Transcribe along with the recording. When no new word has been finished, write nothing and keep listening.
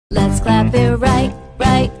Let's clap it right,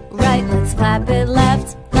 right, right. Let's clap it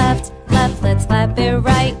left, left, left. Let's clap it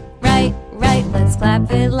right, right, right. Let's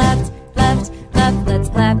clap it left, left, left. Let's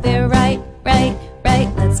clap it right, right, right.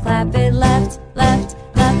 Let's clap it left, left,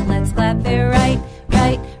 left. Let's clap it right,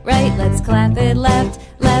 right, right. Let's clap it left,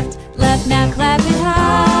 left, left. Now clap it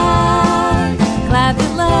high, clap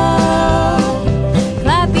it low,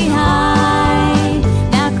 clap behind.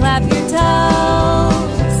 Now clap your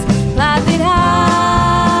toes, clap it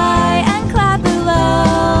high and clap it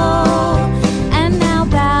low. And now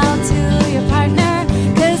bow to your partner,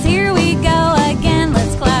 'cause here we go again.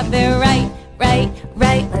 Let's clap it right, right,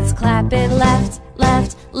 right. Let's clap it left,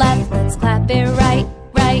 left, left. Let's clap it right,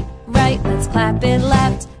 right, right. Let's clap it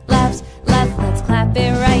left, left, left. Let's clap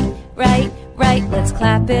it right, right, right. Let's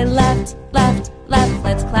clap it left, left, left.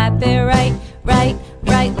 Let's clap it right, right,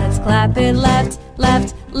 right. Let's clap it left,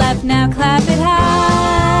 left, left. Now clap it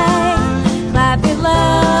high, clap it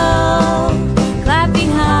low, clap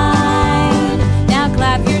behind. Now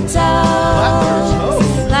clap your toes,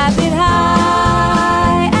 clap it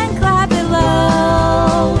high and clap it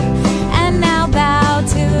low. And now bow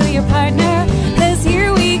to your partner, 'cause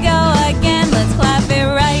here we go again. Let's clap it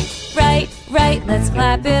right, right, right. Let's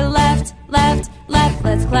clap it left, left, left.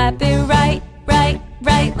 Let's clap it right, right,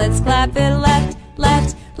 right. Let's clap it left,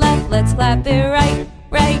 left, left. Let's clap it right,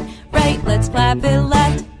 right, right. Let's clap it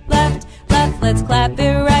left, left, left. Let's clap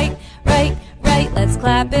it right, right, right. Let's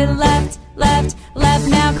clap it left,